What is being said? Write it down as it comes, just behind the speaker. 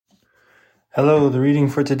Hello, the reading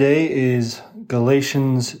for today is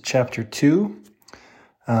Galatians chapter 2.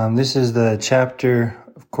 This is the chapter,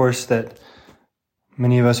 of course, that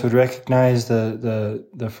many of us would recognize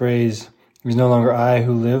the phrase, "It is no longer I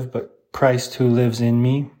who live, but Christ who lives in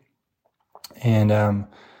me." And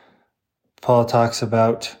Paul talks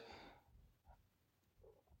about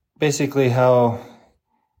basically how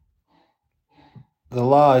the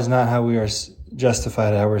law is not how we are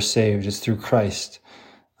justified, how we're saved. It's through Christ.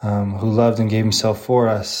 Who loved and gave himself for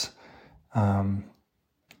us.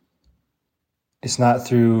 It's not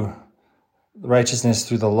through righteousness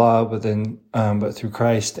through the law, but through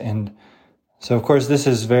Christ. And so, of course, this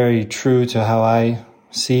is very true to how I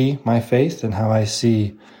see my faith and how I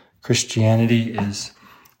see Christianity, is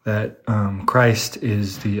that Christ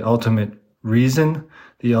is the ultimate reason,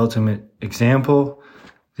 the ultimate example,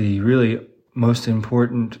 the really most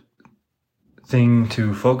important thing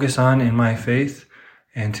to focus on in my faith,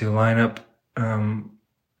 and to line up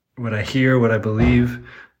what I hear, what I believe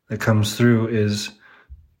that comes through is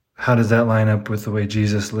how does that line up with the way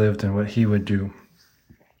Jesus lived and what he would do.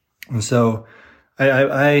 And so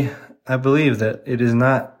I believe that it is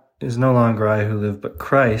no longer I who live, but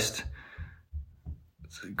Christ's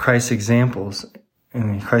examples,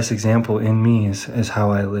 and Christ's example in me is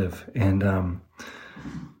how I live. And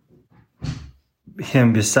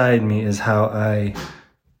him beside me is how I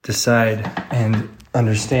decide and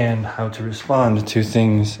understand how to respond to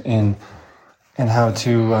things and how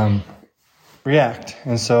to react.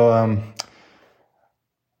 And so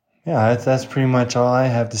that's pretty much all I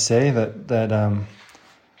have to say. That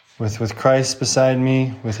with Christ beside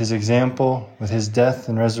me, with his example, with his death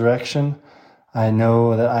and resurrection, I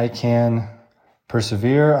know that I can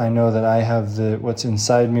persevere. I know that I have what's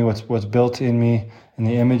inside me, what's built in me, in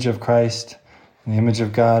the image of Christ, in the image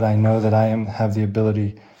of God. I know that I have the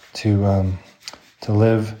ability to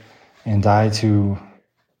live and die to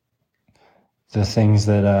the things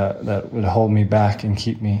that would hold me back and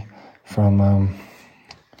keep me from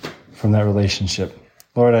that relationship.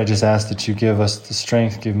 Lord, I just ask that you give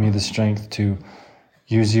me the strength to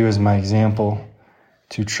use you as my example,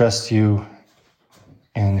 to trust you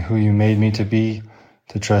and who you made me to be,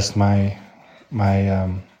 to trust my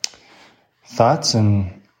thoughts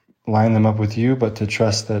and line them up with you, but to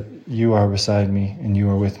trust that you are beside me and you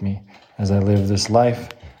are with me as I live this life,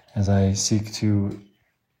 as I seek to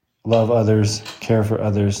love others, care for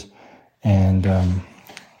others, and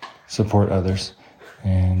support others.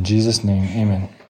 In Jesus' name, amen.